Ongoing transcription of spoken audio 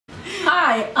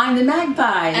Hi, I'm the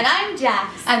Magpie. And I'm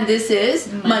Jax. And this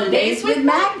is Mondays with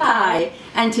Magpie.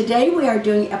 And today we are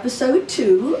doing episode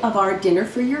 2 of our Dinner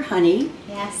for Your Honey.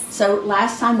 Yes. So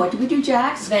last time, what did we do,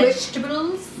 Jax?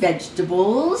 Vegetables.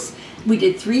 Vegetables. We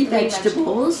did three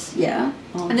vegetables. Yeah.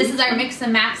 And this is our mix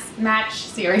and match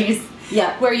series.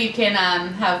 Yeah. Where you can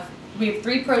we have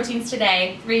 3 proteins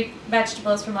today, 3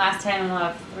 vegetables from last time, and we'll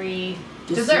have 3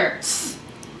 desserts.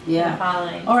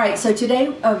 Yeah. All right, so today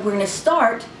we're going to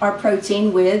start our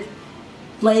protein with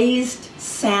glazed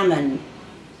salmon.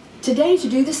 Today, to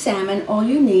do the salmon, all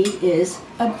you need is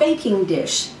a baking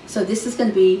dish. So this is going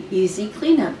to be easy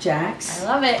cleanup, Jax. I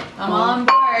love it. I'm all on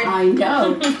board. I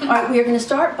know. All right, we're going to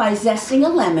start by zesting a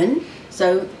lemon.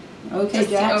 So, okay,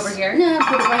 Jax. Over here? No,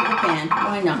 put it right in the pan.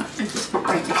 Why not? Just put it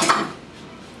right in the pan.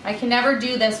 I can never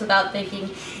do this without thinking,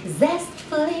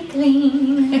 zestfully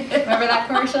clean. Remember that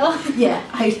commercial? Yeah,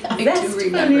 I do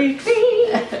remember.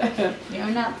 Clean.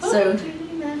 You're not so,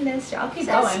 I'll keep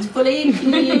going. Zestfully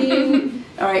clean.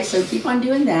 All right, so keep on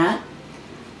doing that.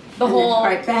 The whole. All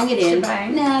right, bang it in.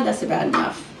 Shebang. Nah, that's about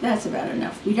enough. That's about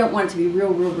enough. We don't want it to be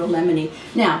real lemony.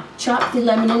 Now, chop the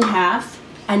lemon in half,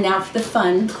 and now for the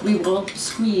fun, we will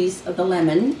squeeze the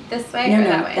lemon. This way or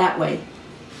that way? That way.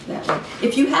 That way.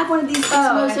 If you have one of these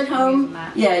Eskimos at home,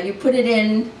 yeah, you put it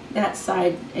in that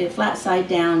side, flat side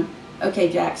down.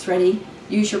 Okay, Jax, ready?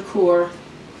 Use your core.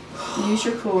 Use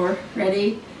your core.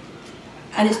 Ready?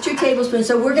 And it's 2 tablespoons.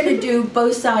 So we're going to do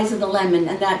both sides of the lemon,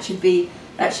 and that should be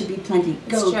plenty.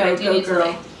 Go, go,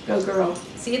 girl. Go, girl.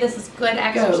 See, this is good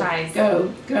exercise.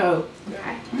 Go. Okay. All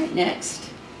right, next.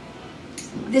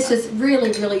 This is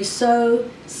really so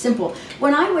simple.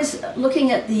 When I was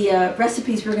looking at the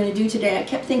recipes we're going to do today, I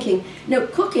kept thinking,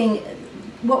 cooking,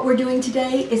 what we're doing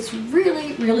today is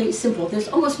really simple. There's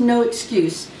almost no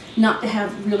excuse not to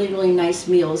have really nice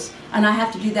meals. And I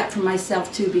have to do that for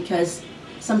myself too, because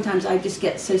sometimes I just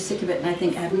get so sick of it and I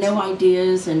think I have no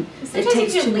ideas and sometimes it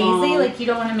takes you get too long. lazy, like you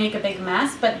don't want to make a big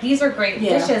mess, but these are great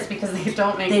dishes because they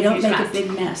don't make a big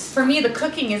mess. For me, the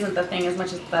cooking isn't the thing as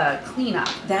much as the cleanup.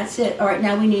 That's it. All right,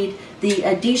 now we need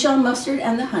the Dijon mustard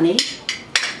and the honey.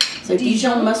 So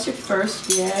Dijon mustard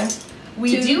first, yeah.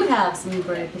 We do have some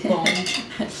bread with bone.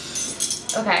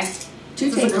 Okay. 2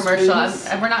 this is a commercial. tablespoons.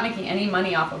 And we're not making any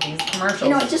money off of these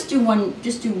commercials. Just do one.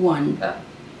 Just do one. Oh.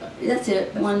 That's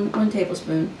it. One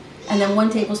tablespoon, and then 1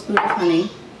 tablespoon of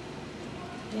honey.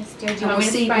 Yes, dear. Do you and want me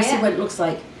to spray we'll see it? what it looks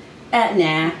like.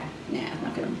 Nah,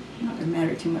 not gonna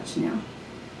matter too much now.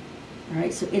 All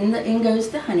right. So in goes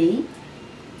the honey,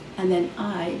 and then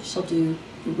I shall do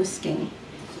the whisking.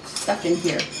 Stuff in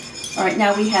here. All right.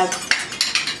 Now we have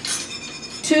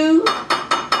 2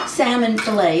 salmon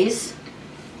fillets,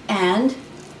 and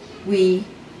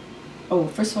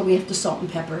first of all, we have to salt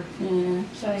and pepper.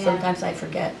 Sometimes I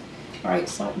forget. All right,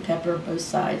 salt and pepper both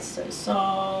sides. So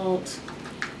salt.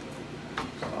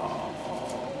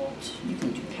 You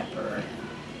can do pepper.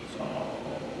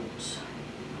 Salt.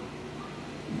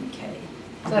 Okay.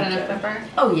 Is that enough pepper?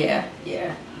 Oh yeah,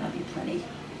 that'll be plenty.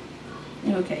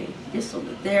 Okay, just a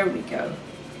little bit. There we go.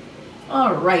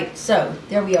 All right, so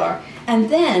there we are.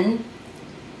 And then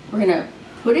we're gonna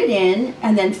put it in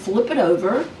and then flip it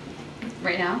over.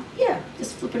 Right now? Yeah,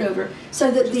 just flip it over so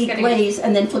that the glaze,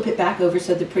 and then flip it back over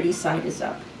so the pretty side is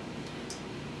up.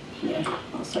 Yeah,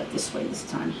 I'll start this way this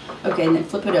time. Okay, and then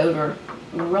flip it over,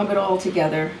 rub it all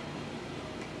together.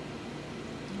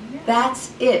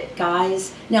 That's it,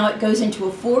 guys. Now it goes into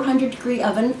a 400-degree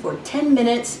oven for 10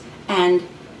 minutes and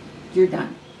you're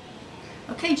done.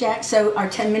 Okay, Jack, so our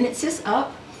 10 minutes is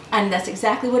up. And that's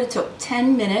exactly what it took,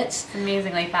 10 minutes. It's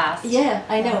amazingly fast. Yeah,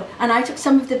 I know. And I took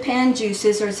some of the pan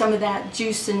juices or some of that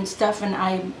juice and stuff, and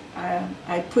I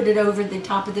put it over the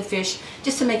top of the fish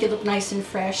just to make it look nice and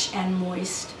fresh and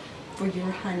moist for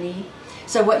your honey.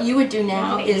 So what you would do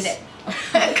now is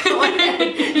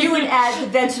you would add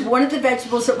one of the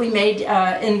vegetables that we made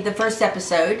in the first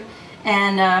episode,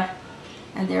 and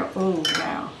there. Oh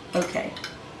wow. Okay.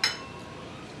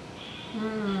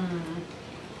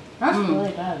 That's really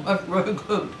good. That's really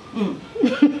good.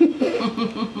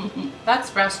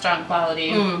 That's restaurant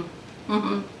quality.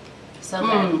 So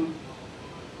good.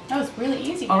 That was really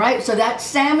easy. All right, so that's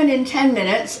salmon in 10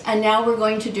 minutes, and now we're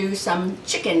going to do some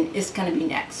chicken is going to be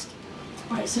next.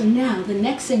 All right, so now the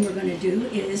next thing we're going to do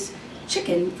is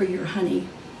chicken for your honey.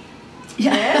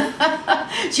 Yeah.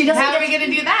 How are we going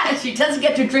to do that? She doesn't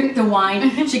get to drink the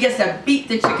wine. She gets to beat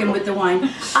the chicken with the wine.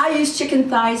 I use chicken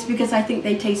thighs because I think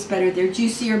they taste better. They're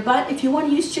juicier. But if you want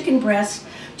to use chicken breast,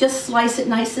 just slice it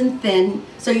nice and thin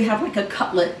so you have like a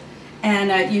cutlet.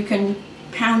 And you can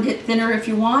pound it thinner if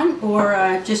you want,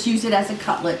 or just use it as a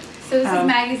cutlet. So this is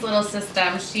Maggie's little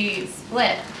system. She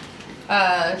split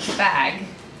to bag.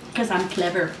 Because I'm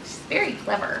clever. She's very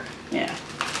clever. Yeah.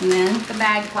 And then The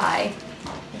Magpie. I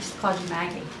just called you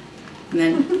Maggie. And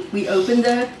then we open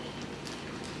the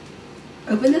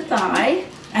thigh,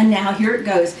 and now here it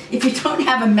goes. If you don't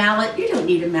have a mallet, you don't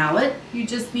need a mallet. You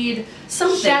just need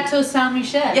something. Chateau Saint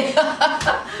Michel. Yeah.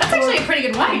 That's actually a pretty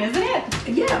good wine, isn't it?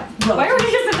 Yeah. Well, why are we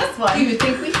using this one? You would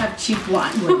think we have cheap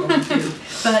wine, we're going to,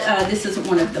 but this isn't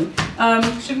one of them.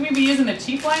 Shouldn't we be using a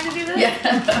cheap wine to do this?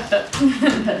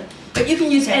 Yeah. But you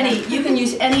can use any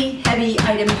heavy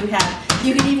item you have.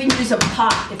 You can even use a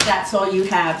pot if that's all you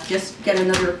have. Just get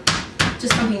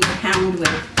just something to pound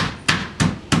with.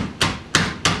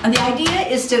 And the idea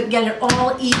is to get it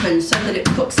all even so that it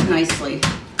cooks nicely.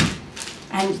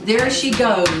 And there she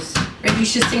goes. Right, you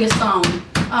should sing a song.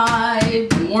 I've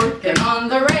been working on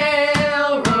the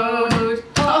railroad.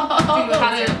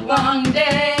 Oh, it's a long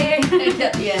day.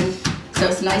 At the end. So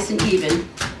it's nice and even.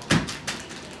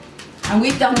 And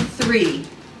we've done 3.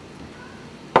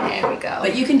 There we go.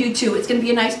 But you can do 2. It's going to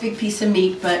be a nice big piece of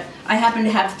meat, but I happen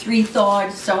to have 3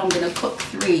 thawed, so I'm going to cook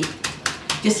 3.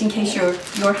 Just in case your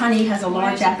honey has a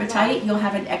large appetite, you'll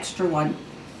have an extra one.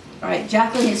 All right,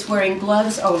 Jacqueline is wearing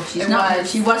gloves. Oh, she's not.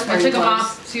 She was wearing gloves. I took them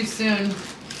off too soon,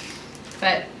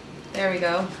 but there we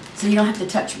go. So you don't have to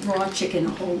touch raw chicken a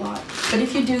whole lot. But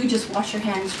if you do, just wash your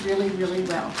hands really, really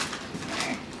well.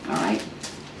 There. All right,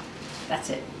 that's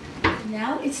it.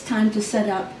 Now it's time to set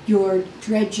up your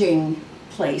dredging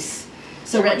place.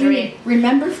 So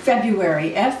remember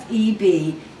February,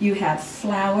 F-E-B, you have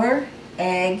flour,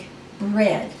 egg,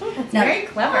 bread. Oh, that's very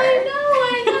clever. I know.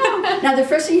 Now the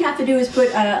first thing you have to do is put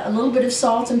a little bit of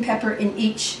salt and pepper in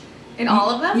each. In all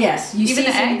of them? Yes. Even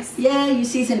the eggs? Yeah, you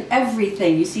season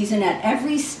everything. You season at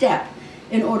every step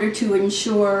in order to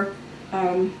ensure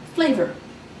flavor.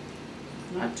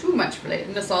 Not too much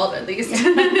flavor, the salt at least.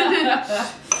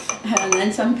 And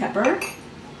then some pepper.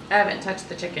 I haven't touched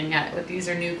the chicken yet, but these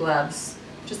are new gloves.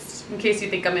 Just in case you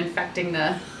think I'm infecting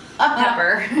the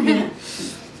pepper. Yeah.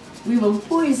 We will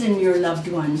poison your loved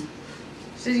one.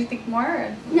 Should you think more?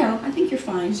 Or? No, I think you're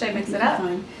fine. Should I mix it up?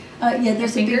 Fine. Yeah,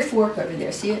 there's a big fork over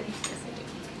there. See it? Yes, I do.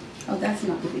 Oh, that's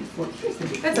not the big fork. Here's the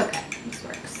big fork. That's okay. This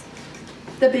works.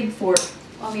 The big fork.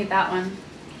 I'll need that one.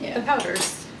 Yeah. The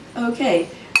powders. Okay.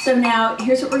 So now,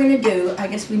 here's what we're going to do. I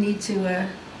guess we need to... we'll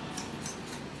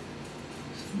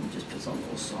just put some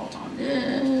little salt on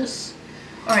this.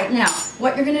 All right, now,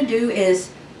 what you're going to do is,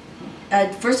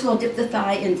 first of all, dip the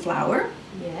thigh in flour.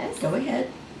 Yes. Go ahead.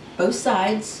 Both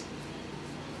sides.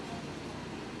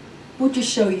 We'll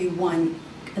just show you one,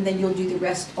 and then you'll do the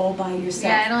rest all by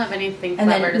yourself. Yeah, I don't have anything and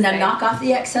clever then to say. knock off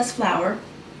the excess flour.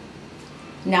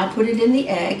 Now put it in the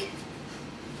egg.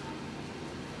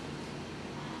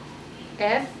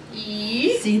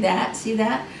 F-E. See that? See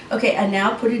that? Okay, and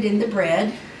now put it in the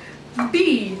bread.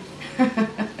 B.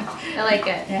 I like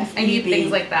it. F-E-B. I need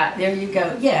things like that. There you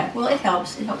go. Yeah, well, it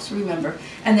helps. It helps to remember.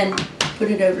 And then put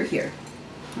it over here.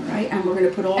 All right, and we're going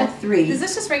to put all 3. Is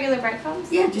this just regular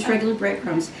breadcrumbs? Yeah, just regular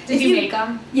breadcrumbs. Did you make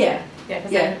them? Yeah. Yeah,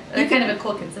 because they're kind of a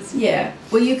cool consistency. Yeah.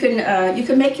 Well, you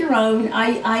can make your own.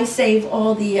 I save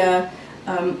all the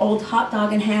old hot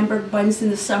dog and hamburger buns in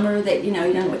the summer that you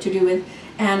don't know what to do with,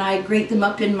 and I grate them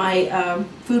up in my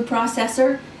food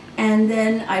processor, and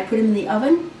then I put them in the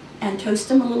oven and toast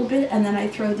them a little bit, and then I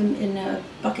throw them in a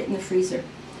bucket in the freezer.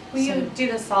 Will you do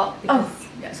the salt? Oh,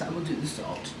 yes, I will do the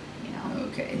salt.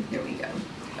 Okay, there we go.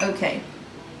 Okay.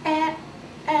 F.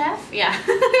 Yeah,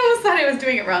 I almost thought I was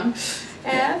doing it wrong.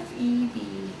 F-E-B.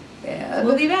 Yeah.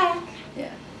 We'll be back.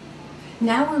 Yeah.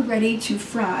 Now we're ready to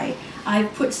fry.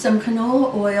 I've put some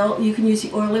canola oil. You can use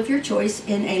the oil of your choice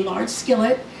in a large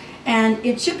skillet, and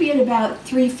it should be at about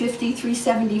 350,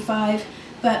 375.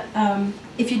 But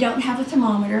if you don't have a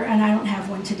thermometer, and I don't have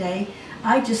one today,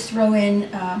 I just throw in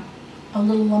a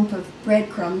little lump of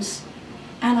breadcrumbs,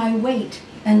 and I wait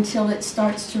until it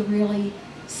starts to really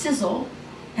sizzle,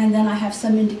 and then I have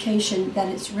some indication that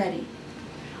it's ready.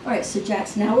 All right, so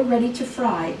Jax, now we're ready to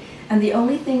fry, and the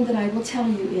only thing that I will tell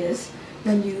you is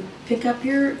when you pick up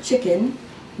your chicken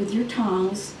with your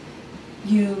tongs,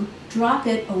 you drop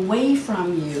it away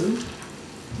from you.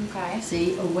 Okay.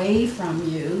 See, away from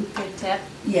you. Good tip.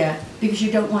 Yeah, because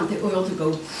you don't want the oil to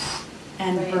go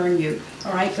and burn you.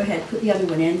 All right, go ahead, put the other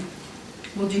one in.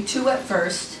 We'll do 2 at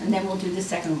first, and then we'll do the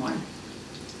second one.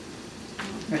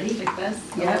 Ready? Like this?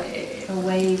 Yep,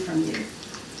 away from you.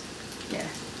 Yeah,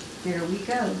 there we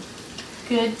go.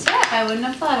 Good tip. I wouldn't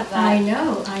have thought of that. I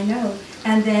know, I know.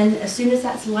 And then as soon as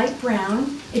that's light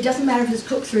brown, it doesn't matter if it's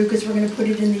cooked through because we're going to put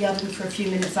it in the oven for a few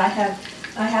minutes. I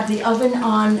have the oven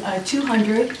on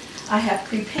 200. I have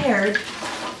prepared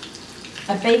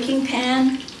a baking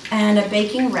pan and a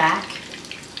baking rack.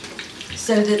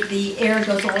 so that the air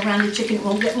goes all around the chicken. It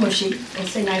won't get mushy. It'll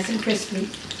stay nice and crispy.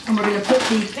 And we're going to put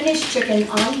the finished chicken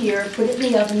on here, put it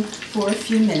in the oven for a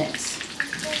few minutes.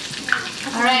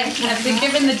 All right, I've been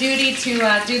given the duty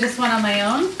to do this one on my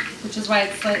own, which is why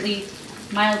it's slightly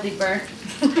mildly burnt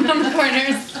on the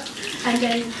corners. And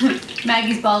then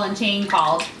Maggie's ball and chain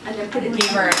called. And then put it Gave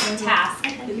her a task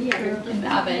in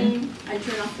the oven. I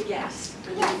turn off the gas.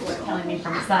 Telling me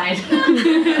from the side.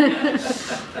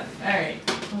 All right.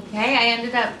 Okay, I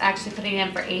ended up actually putting it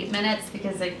in for 8 minutes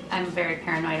because I'm very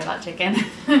paranoid about chicken.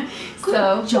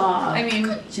 Good job. I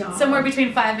mean, somewhere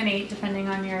between 5 and 8, depending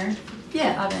on your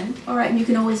oven. All right, and you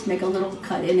can always make a little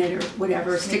cut in it or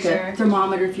whatever. Stick a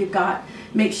thermometer if you've got.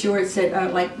 Make sure it's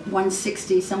at like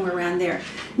 160, somewhere around there.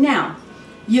 Now,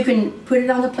 you can put it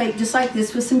on the plate just like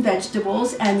this with some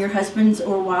vegetables and your husband's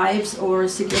or wives or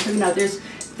significant others'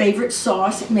 favorite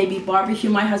sauce. Maybe barbecue.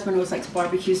 My husband always likes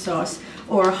barbecue sauce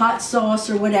or hot sauce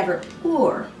or whatever.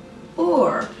 Or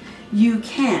you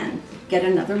can get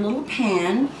another little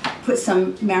pan, put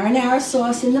some marinara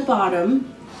sauce in the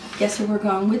bottom. Guess where we're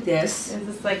going with this? Is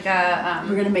this like a...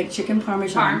 we're going to make chicken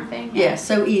parmesan. Parm thing? Yeah,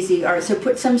 so easy. All right, so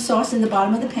put some sauce in the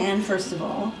bottom of the pan first of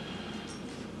all.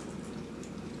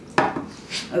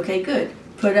 Okay, good.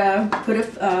 Put a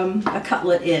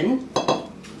cutlet in.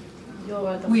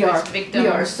 You're the We first victim. We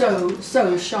are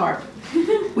so sharp.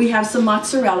 We have some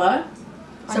mozzarella.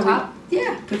 On top?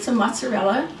 Put some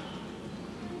mozzarella.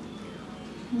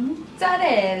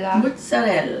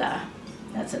 Mozzarella.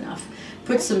 That's enough.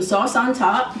 Put some sauce on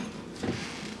top.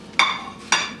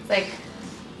 It's like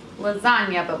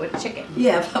lasagna, but with chicken.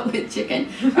 Yeah, but with chicken.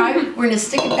 All right, we're going to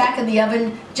stick it back in the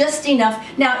oven just enough.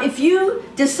 Now, if you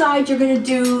decide you're going to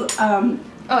do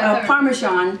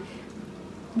Parmesan,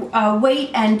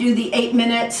 wait and do the 8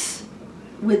 minutes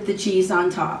with the cheese on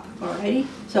top. Alrighty?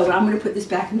 So I'm going to put this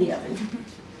back in the oven.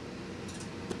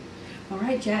 All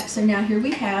right, Jack. So now here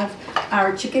we have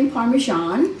our chicken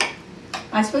Parmesan.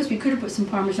 I suppose we could have put some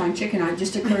Parmesan chicken on. It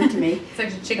just occurred to me. It's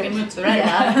like chicken mozzarella.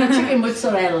 Yeah, chicken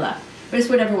mozzarella. But it's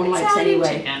what everyone likes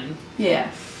anyway. Chicken.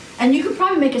 Yeah. And you could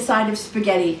probably make a side of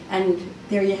spaghetti, and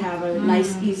there you have a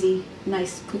nice,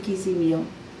 quick, easy meal.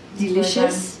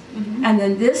 Delicious. And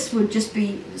then this would just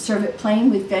be, serve it plain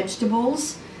with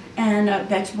vegetables and a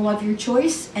vegetable of your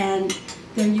choice, and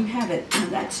there you have it. Now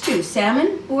that's two,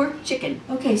 salmon or chicken.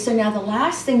 Okay, so now the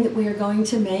last thing that we are going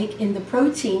to make in the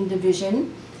protein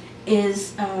division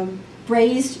is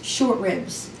braised short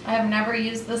ribs. I have never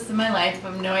used this in my life. I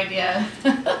have no idea.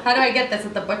 How do I get this?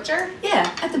 At the butcher?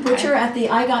 Yeah, at the butcher. Okay.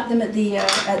 I got them at the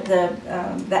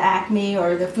Acme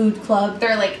or the Food Club.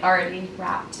 They're like already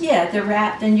wrapped. Yeah, they're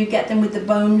wrapped, and you get them with the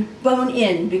bone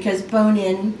in, because bone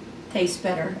in tastes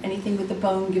better. Anything with the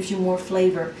bone gives you more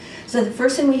flavor. So the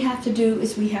first thing we have to do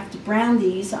is we have to brown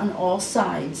these on all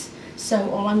sides.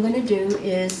 So all I'm going to do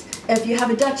is, if you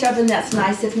have a Dutch oven, that's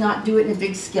nice. If not, do it in a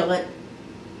big skillet.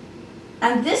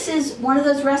 And this is one of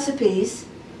those recipes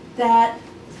that,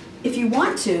 if you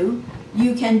want to,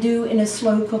 you can do in a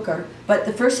slow cooker. But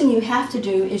the first thing you have to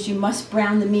do is you must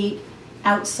brown the meat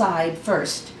outside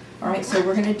first. All right, so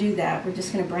we're going to do that. We're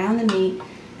just going to brown the meat.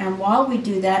 And while we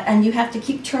do that, and you have to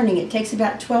keep turning, it takes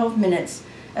about 12 minutes,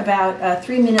 about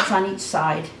 3 minutes on each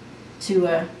side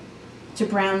to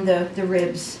brown the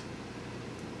ribs.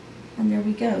 And there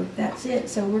we go. That's it.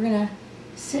 So we're going to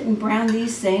sit and brown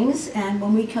these things, and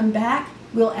when we come back,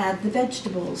 we'll add the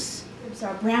vegetables. Ribs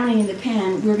are browning in the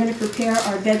pan. We're going to prepare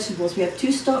our vegetables. We have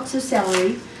 2 stalks of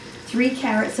celery, 3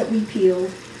 carrots that we peeled,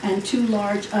 and 2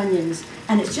 large onions.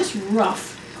 And it's just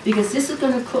rough because this is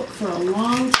going to cook for a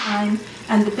long time,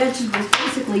 and the vegetables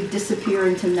basically disappear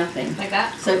into nothing. Like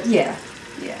that? So yeah.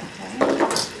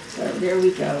 Okay. So there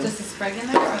we go. Just a sprig in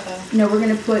there, or the? No, we're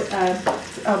going to put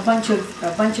a bunch of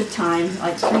thyme,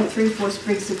 like 3-4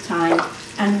 sprigs of thyme,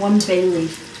 and 1 bay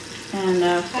leaf. And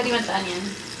how do you want the onion?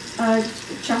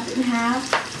 Chop it in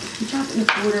half, and chop it in a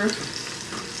quarter,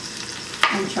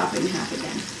 and chop it in half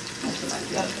again. That's what I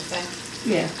do. Okay.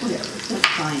 Yeah, whatever. That's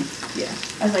fine. Yeah.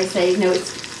 As I say, no,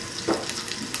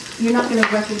 you're not going to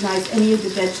recognize any of the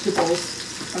vegetables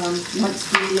once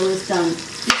the meal is done.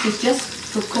 This is just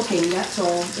for cooking. That's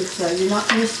all. It's you're not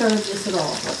going to serve this at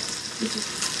all.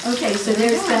 Okay, so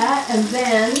there's that, and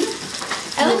then.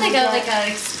 I look like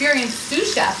an experienced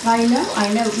sous chef. I know.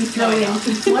 We throw in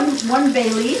one bay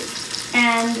leaf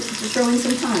and throw in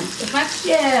some thyme. As much?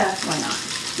 Yeah, why not?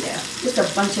 Yeah, just a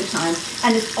bunch of thyme,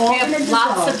 and it's all going to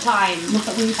dissolve. Lots of time.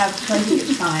 We have plenty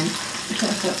of time.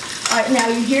 All right, now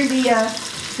you hear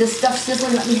the stuff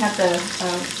sizzling. Let me have the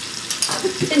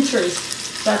pinchers,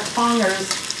 the tongers.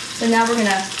 So now we're going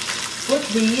to flip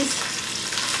these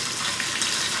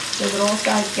so that all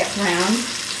sides get brown.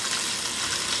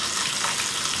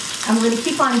 And we're going to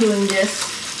keep on doing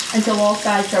this until all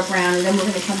sides are brown, and then we're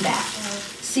going to come back.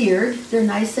 Seared, they're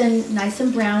nice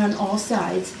and brown on all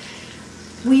sides.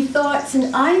 We thought,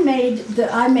 since I made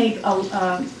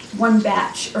one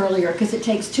batch earlier because it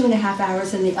takes 2.5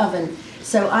 hours in the oven.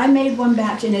 So I made one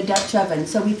batch in a Dutch oven.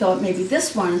 So we thought maybe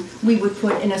this one we would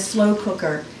put in a slow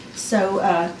cooker. So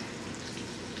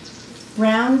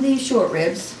brown the short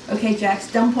ribs. Okay,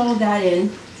 Jax, dump all that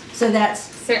in. So that's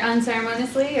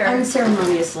unceremoniously or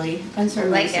unceremoniously.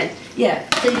 Like it. Yeah.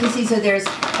 So you can see. So there's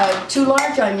 2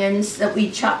 large onions that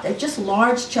we chopped. Just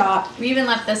large chop. We even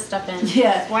left this stuff in.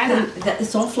 Yeah. Why not?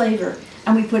 It's all flavor.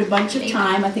 And we put a bunch of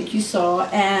thyme. I think you saw,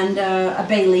 and a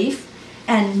bay leaf.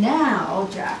 And now,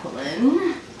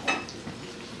 Jacqueline,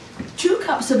 2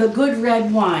 cups of a good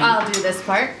red wine. I'll do this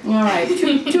part. All right,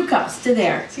 2 cups to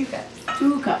there. 2 cups.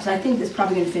 2 cups. I think that's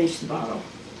probably going to finish the bottle.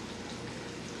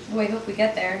 Oh, I hope we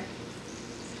get there.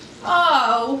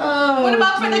 Oh. What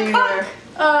about dear. for the cook?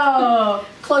 Oh,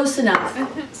 close enough.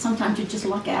 Sometimes you just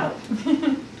luck out.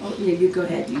 Oh, yeah, you go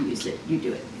ahead. You use it. You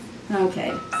do it.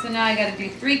 Okay. So now I got to do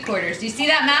 3/4. Do you see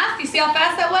that math? You see how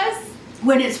fast that was?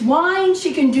 When it's wine,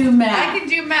 she can do math. I can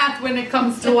do math when it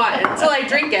comes to wine. Until I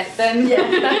drink it, then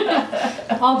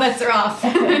yeah. All bets are off.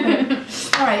 All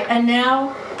right, and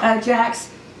now, Jax,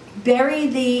 bury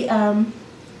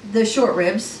the short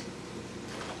ribs.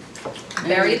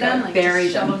 Bury them? Like bury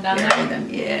shove them down bury there? them.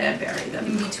 Yeah, bury them.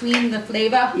 In between the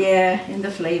flavor? Yeah, in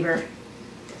the flavor.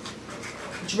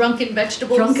 Drunken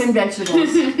vegetables? Drunken vegetables.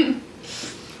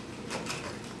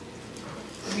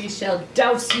 We shall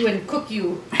douse you and cook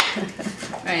you.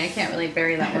 Alright, I can't really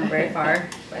bury that one very far,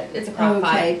 but it's a crock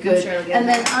pot. Okay, good. I'm sure it'll get and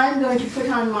there. then I'm going to put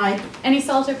on my... Any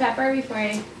salt or pepper before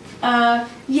I...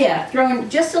 yeah, throw in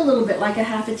just a little bit, like a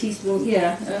half a teaspoon.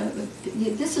 Yeah,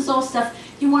 this is all stuff.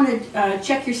 You want to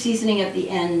check your seasoning at the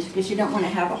end because you don't want to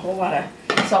have a whole lot of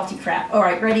salty crap. All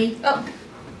right, ready? Oh.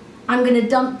 I'm going to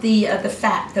dump the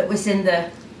fat that was in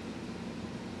the...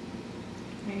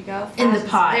 There you go. In the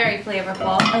pot. Very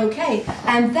flavorful. Okay,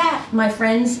 and that, my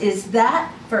friends, is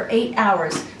that for 8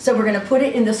 hours. So we're going to put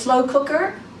it in the slow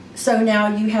cooker. So now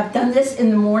you have done this in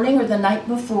the morning or the night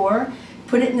before.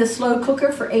 Put it in the slow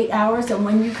cooker for 8 hours, and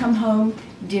when you come home,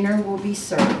 dinner will be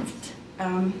served.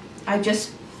 I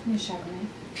just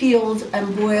peeled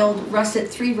and boiled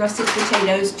 3 russet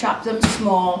potatoes, chopped them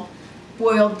small,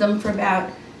 boiled them for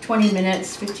about 20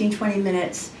 minutes, 15-20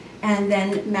 minutes, and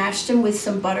then mashed them with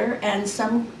some butter and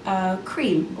some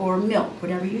cream or milk,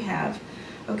 whatever you have.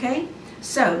 Okay?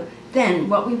 So then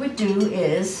what we would do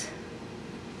is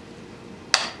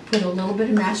put a little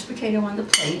bit of mashed potato on the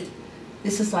plate.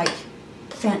 This is like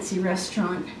fancy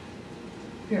restaurant,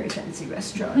 very fancy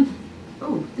restaurant.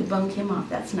 Oh, the bone came off,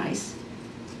 that's nice.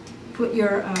 Put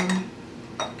your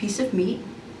piece of meat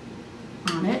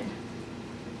on it,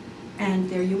 and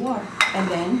there you are. And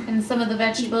then... And some of the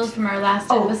vegetables from our last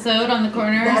episode on the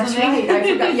corner or something. That's right,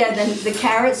 I forgot. Yeah, then the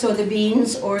carrots or the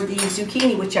beans or the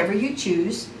zucchini, whichever you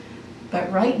choose.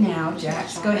 But right now,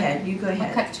 Jax, go ahead, you go ahead.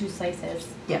 I'll cut 2 slices.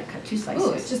 Yeah, cut 2 slices.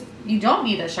 Ooh, it's just, you don't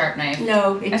need a sharp knife.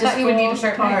 No, it just thought you would need a falls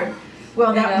sharp apart. knife.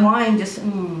 Well, There that you go. wine just,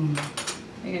 You're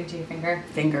going to do your finger?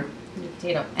 Finger. The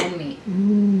potato and meat.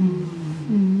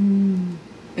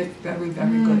 It's very,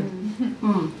 very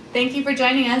good. Thank you for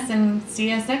joining us, and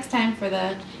see us next time for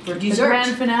the For dessert.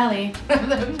 grand finale.